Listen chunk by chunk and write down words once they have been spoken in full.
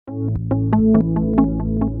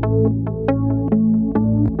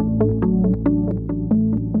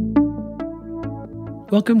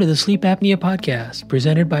Welcome to the Sleep Apnea Podcast,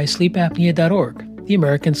 presented by sleepapnea.org, the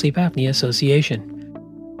American Sleep Apnea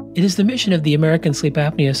Association. It is the mission of the American Sleep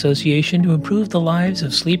Apnea Association to improve the lives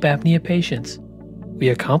of sleep apnea patients. We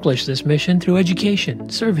accomplish this mission through education,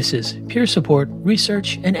 services, peer support,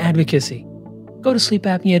 research, and advocacy. Go to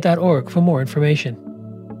sleepapnea.org for more information.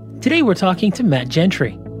 Today we're talking to Matt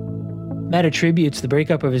Gentry. Matt attributes the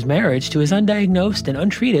breakup of his marriage to his undiagnosed and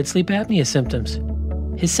untreated sleep apnea symptoms.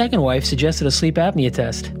 His second wife suggested a sleep apnea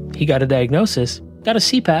test. He got a diagnosis, got a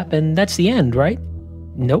CPAP, and that's the end, right?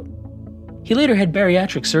 Nope. He later had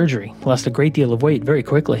bariatric surgery, lost a great deal of weight very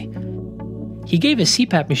quickly. He gave his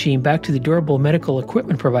CPAP machine back to the durable medical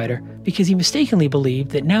equipment provider because he mistakenly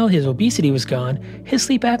believed that now his obesity was gone, his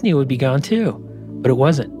sleep apnea would be gone too. But it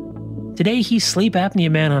wasn't. Today he's Sleep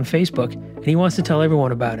Apnea Man on Facebook, and he wants to tell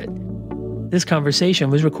everyone about it. This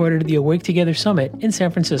conversation was recorded at the Awake Together Summit in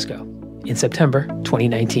San Francisco in September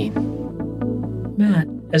 2019. Matt,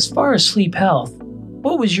 as far as sleep health,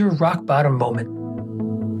 what was your rock bottom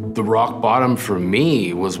moment? The rock bottom for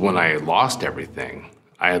me was when I lost everything.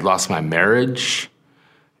 I had lost my marriage,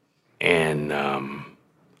 and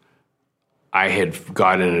I had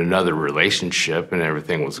gotten in another relationship, and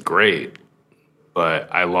everything was great.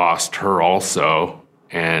 But I lost her also,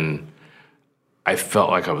 and I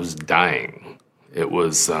felt like I was dying. It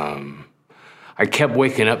was, I kept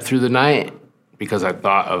waking up through the night because I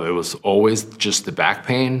thought it was always just the back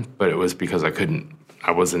pain, but it was because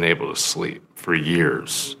I wasn't able to sleep for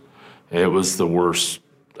years. It was the worst.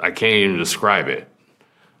 I can't even describe it.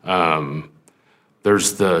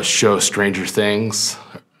 There's the show Stranger Things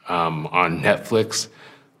on Netflix.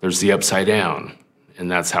 There's the Upside Down, and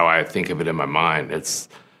that's how I think of it in my mind. It's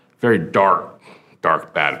a very dark,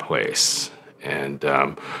 bad place. And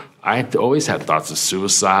I always had thoughts of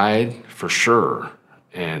suicide, for sure,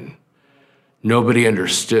 and nobody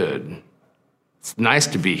understood. It's nice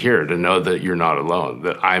to be here, to know that you're not alone,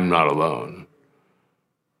 that I'm not alone.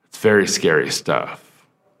 It's very scary stuff.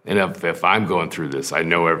 And if I'm going through this, I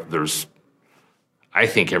know I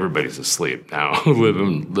think everybody's asleep now,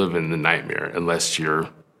 living the nightmare, unless you're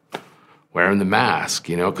wearing the mask,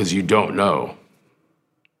 because you don't know.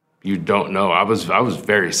 You don't know. I was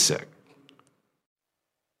very sick.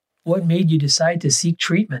 What made you decide to seek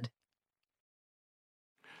treatment?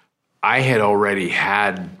 I had already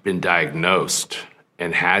been diagnosed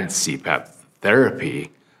and had CPAP therapy,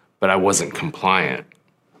 but I wasn't compliant.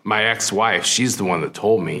 My ex-wife, she's the one that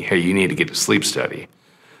told me, hey, you need to get a sleep study.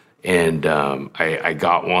 And I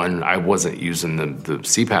got one. I wasn't using the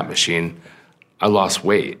CPAP machine. I lost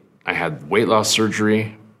weight. I had weight loss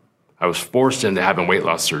surgery. I was forced into having weight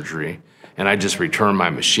loss surgery, and I just returned my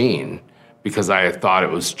machine because I thought it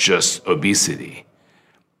was just obesity.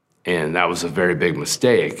 And that was a very big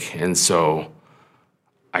mistake. And so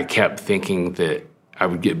I kept thinking that I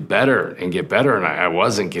would get better, and I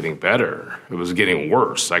wasn't getting better. It was getting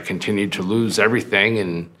worse. I continued to lose everything,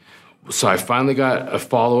 and so I finally got a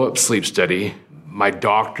follow-up sleep study. My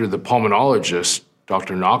doctor, the pulmonologist,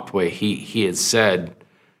 Dr. Noctway, he had said,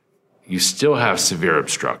 you still have severe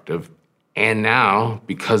obstructive, and now,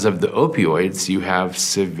 because of the opioids, you have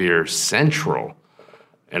severe central.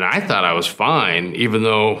 And I thought I was fine, even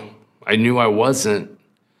though I knew I wasn't.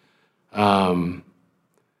 I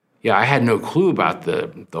had no clue about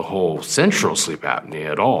the whole central sleep apnea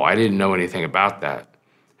at all. I didn't know anything about that.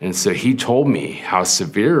 And so he told me how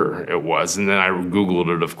severe it was, and then I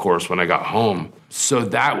Googled it, of course, when I got home. So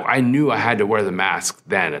that I knew I had to wear the mask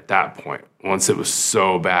then at that point, once it was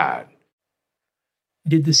so bad.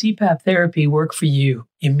 Did the CPAP therapy work for you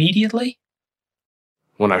immediately?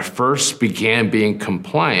 When I first began being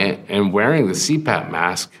compliant and wearing the CPAP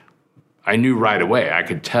mask, I knew right away. I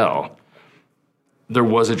could tell. There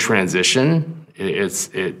was a transition.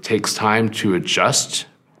 It takes time to adjust,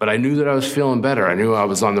 but I knew that I was feeling better. I knew I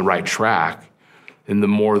was on the right track. And the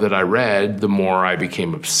more that I read, the more I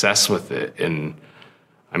became obsessed with it. And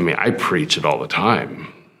I preach it all the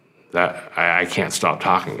time. That I can't stop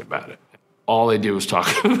talking about it. All I do is talk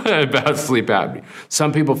about sleep apnea.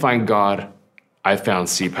 Some people find God. I found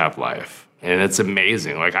CPAP life, and it's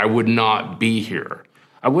amazing. Like, I would not be here.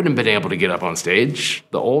 I wouldn't have been able to get up on stage.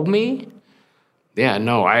 The old me? Yeah,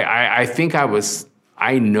 no, I think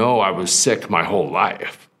I know I was sick my whole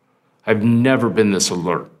life. I've never been this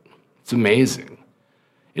alert. It's amazing.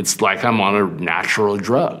 It's like I'm on a natural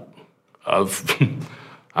drug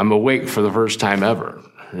I'm awake for the first time ever.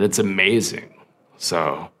 And it's amazing.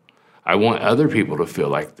 So I want other people to feel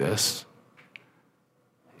like this.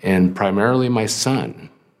 And primarily my son.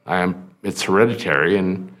 It's hereditary,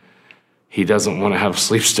 and he doesn't want to have a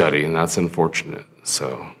sleep study, and that's unfortunate.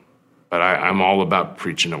 So, but I'm all about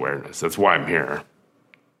preaching awareness. That's why I'm here.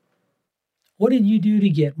 What did you do to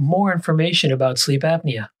get more information about sleep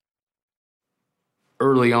apnea?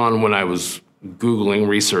 Early on when I was Googling,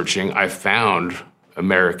 researching, I found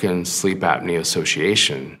American Sleep Apnea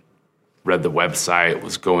Association, read the website,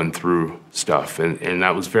 was going through stuff, and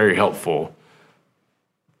that was very helpful.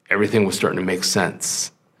 Everything was starting to make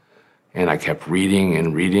sense. And I kept reading,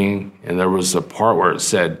 and there was a part where it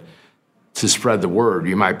said, to spread the word,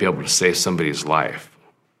 you might be able to save somebody's life.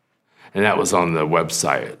 And that was on the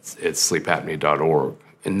website at sleepapnea.org.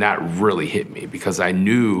 And that really hit me because I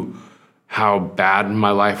knew how bad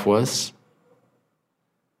my life was.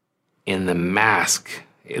 And the mask,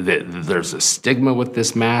 there's a stigma with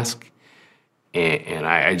this mask. And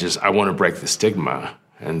I want to break the stigma.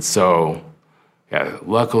 And so, yeah,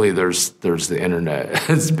 luckily there's the internet.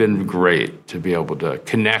 It's been great to be able to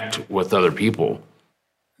connect with other people.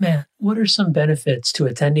 Matt, what are some benefits to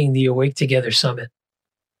attending the Awake Together Summit?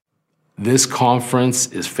 This conference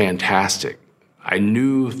is fantastic. I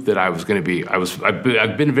knew that I was going to be,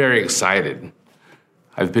 I've been very excited.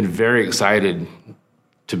 I've been very excited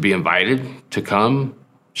to be invited to come,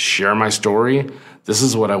 share my story. This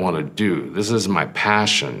is what I want to do. This is my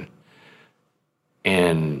passion.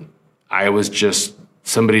 And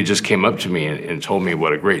somebody just came up to me and told me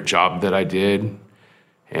what a great job that I did.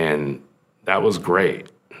 And that was great.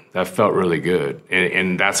 That felt really good.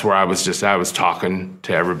 And that's where I was talking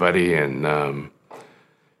to everybody. And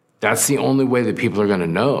that's the only way that people are going to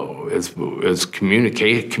know is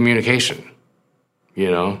communication.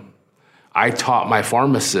 You know, I taught my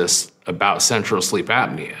pharmacist about central sleep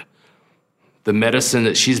apnea. The medicine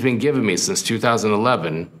that she's been giving me since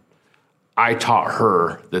 2011, I taught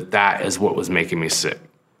her that is what was making me sick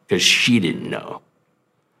because she didn't know.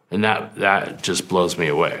 And that just blows me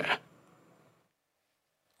away.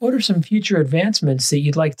 What are some future advancements that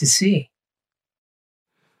you'd like to see?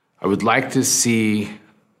 I would like to see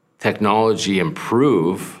technology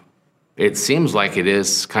improve. It seems like it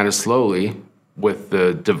is kind of slowly with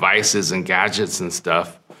the devices and gadgets and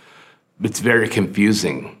stuff. It's very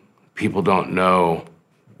confusing. People don't know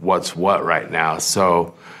what's what right now.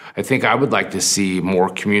 So I think I would like to see more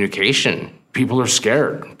communication. People are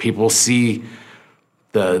scared. People see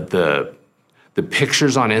the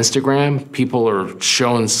pictures on Instagram. People are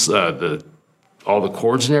showing all the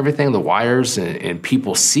cords and everything, the wires, and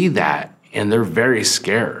people see that, and they're very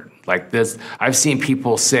scared. Like this, I've seen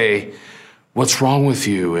people say, "What's wrong with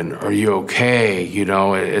you?" and "Are you okay?" You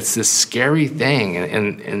know, it's this scary thing,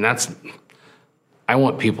 and that's. I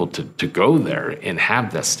want people to go there and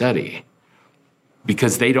have that study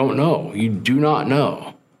because they don't know. You do not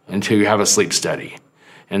know until you have a sleep study.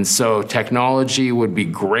 And so technology would be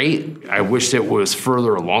great. I wish it was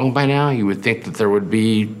further along by now. You would think that there would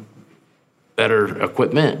be better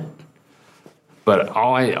equipment. But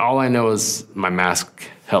all I know is my mask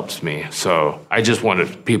helps me. So I just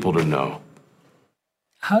wanted people to know.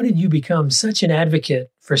 How did you become such an advocate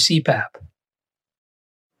for CPAP?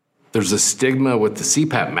 There's a stigma with the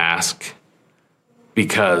CPAP mask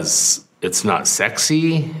because it's not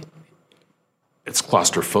sexy, it's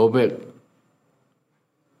claustrophobic,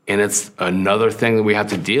 and it's another thing that we have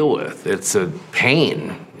to deal with. It's a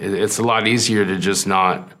pain. It's a lot easier to just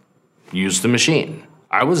not use the machine.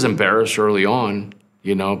 I was embarrassed early on,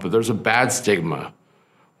 but there's a bad stigma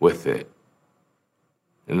with it.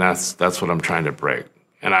 And that's what I'm trying to break.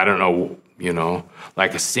 And I don't know,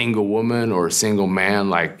 like a single woman or a single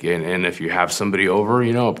man, and if you have somebody over,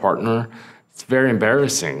 a partner, it's very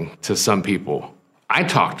embarrassing to some people. I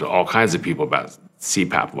talk to all kinds of people about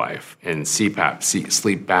CPAP life and CPAP,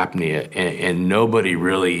 sleep apnea, and nobody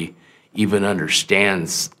really even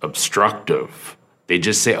understands obstructive. They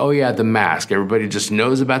just say, oh yeah, the mask. Everybody just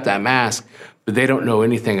knows about that mask, but they don't know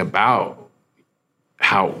anything about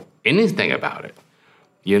anything about it.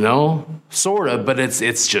 Sort of, but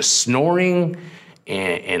it's just snoring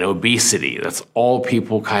and obesity. That's all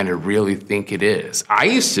people kind of really think it is. I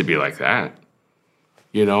used to be like that.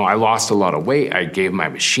 I lost a lot of weight. I gave my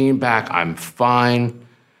machine back. I'm fine.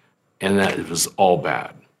 And that was all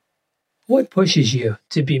bad. What pushes you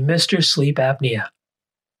to be Mr. Sleep Apnea?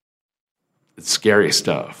 It's scary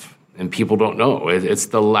stuff. And people don't know. It's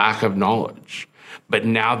the lack of knowledge. But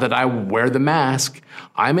now that I wear the mask,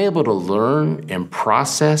 I'm able to learn and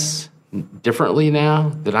process differently now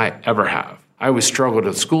than I ever have. I always struggled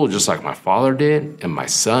at school just like my father did and my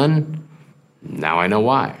son. Now I know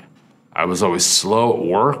why. I was always slow at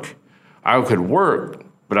work. I could work,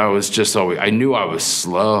 but I knew I was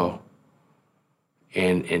slow.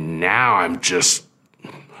 And now I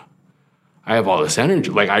have all this energy.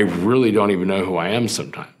 Like I really don't even know who I am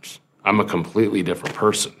sometimes. I'm a completely different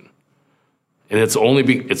person. And it's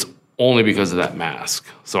only because of that mask.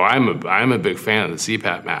 So I'm a big fan of the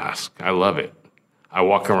CPAP mask. I love it. I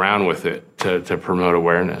walk around with it to promote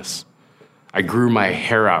awareness. I grew my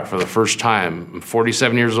hair out for the first time. I'm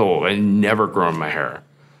 47 years old. I never grown my hair.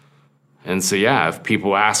 And so, yeah, if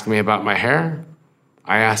people ask me about my hair,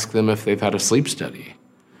 I ask them if they've had a sleep study.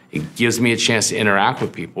 It gives me a chance to interact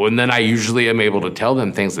with people. And then I usually am able to tell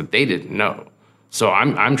them things that they didn't know. So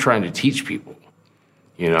I'm trying to teach people,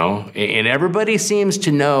 you know? And everybody seems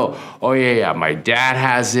to know, oh, yeah, my dad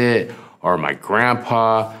has it, or my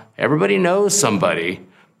grandpa. Everybody knows somebody.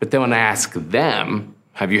 But then when I ask them,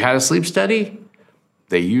 have you had a sleep study?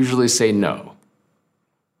 They usually say no.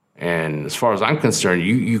 And as far as I'm concerned,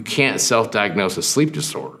 you can't self-diagnose a sleep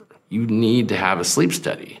disorder. You need to have a sleep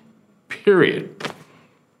study, period.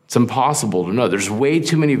 It's impossible to know. There's way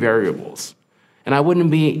too many variables. And I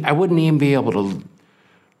wouldn't even be able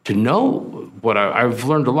to know what I've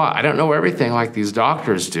learned a lot. I don't know everything like these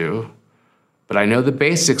doctors do, but I know the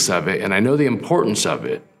basics of it, and I know the importance of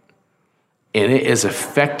it. And it is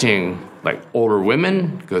affecting, like, older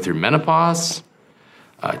women go through menopause,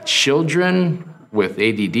 children with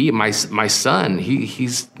ADD. My son,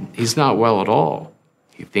 he's not well at all.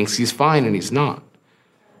 He thinks he's fine, and he's not.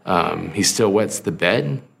 He still wets the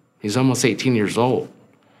bed. He's almost 18 years old.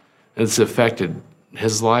 It's affected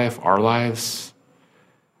his life, our lives.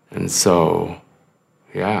 And so,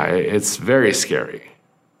 yeah, it's very scary.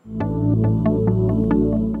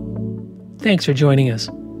 Thanks for joining us.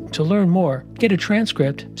 To learn more, get a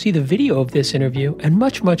transcript, see the video of this interview, and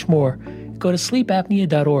much, much more, go to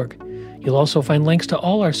sleepapnea.org. You'll also find links to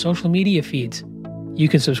all our social media feeds. You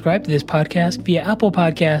can subscribe to this podcast via Apple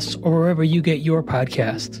Podcasts or wherever you get your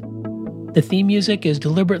podcasts. The theme music is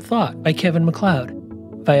Deliberate Thought by Kevin MacLeod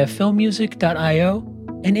via filmmusic.io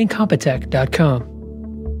and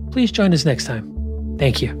incompetech.com. Please join us next time.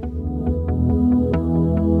 Thank you.